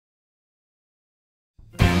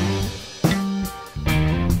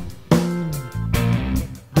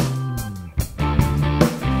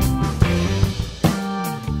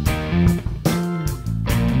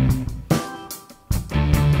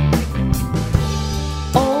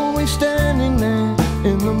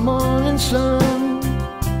sun.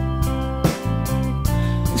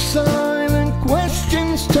 Silent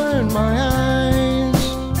questions turn my eyes.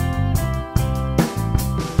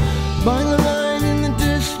 By the light in the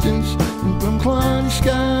distance and from cloudy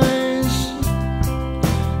skies,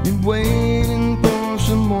 you're waiting for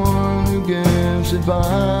someone who gives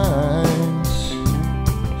advice.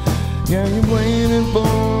 Yeah, you're waiting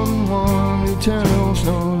for the one who tells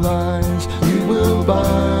no lies. You will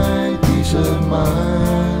buy peace of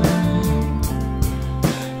mind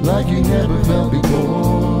like you never felt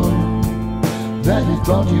before, that you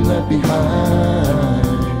thought you left behind.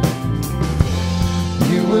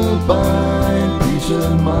 You will buy peace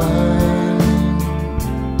of mind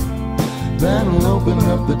that'll open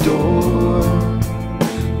up the door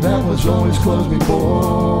that was always closed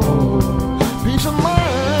before. Peace of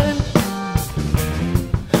mind,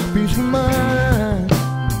 peace of mind,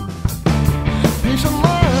 peace of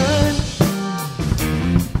mind,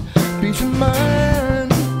 peace of mind.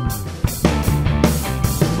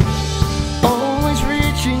 Always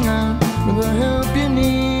reaching out for the help you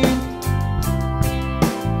need.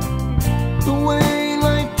 The way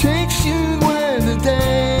life takes you where the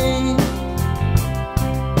day.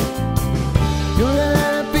 Your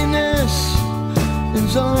happiness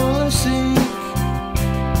is all I seek,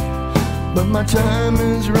 but my time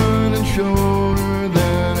is running shorter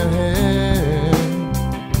than ahead.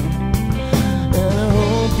 And I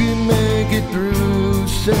hope you make it through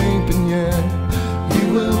safe, and yet you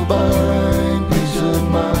will find peace of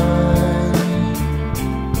mind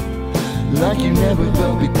like you never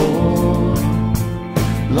felt before,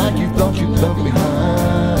 like you thought you left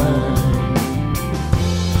behind.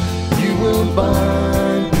 You will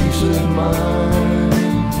find peace of mind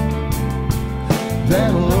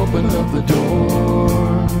that'll open up the door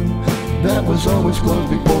that was always closed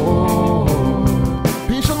before.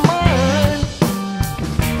 Peace of mind,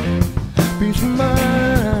 peace of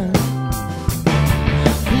mind,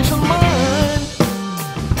 peace of mind,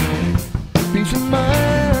 peace of mind.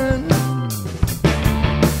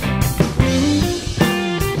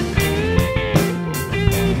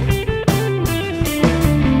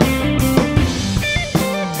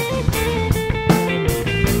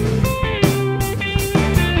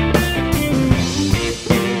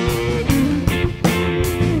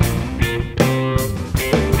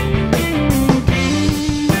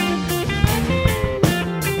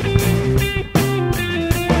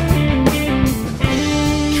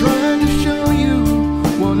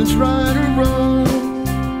 It's right or wrong.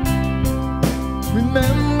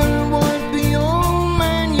 Remember what the old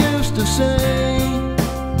man used to say.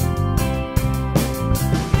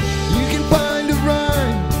 You can find a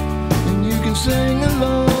rhyme and you can sing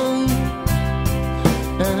along,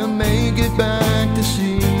 and I'll make it back to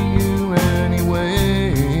see you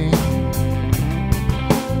anyway.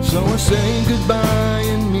 So I say goodbye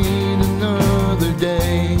and meet another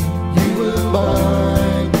day. You will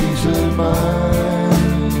find peace of mind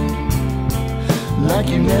like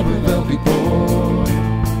you never felt before,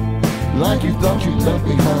 like you thought you left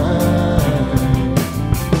behind.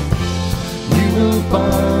 You will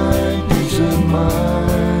find peace of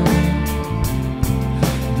mind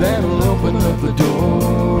that'll open up the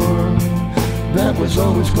door that was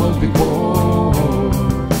always closed before.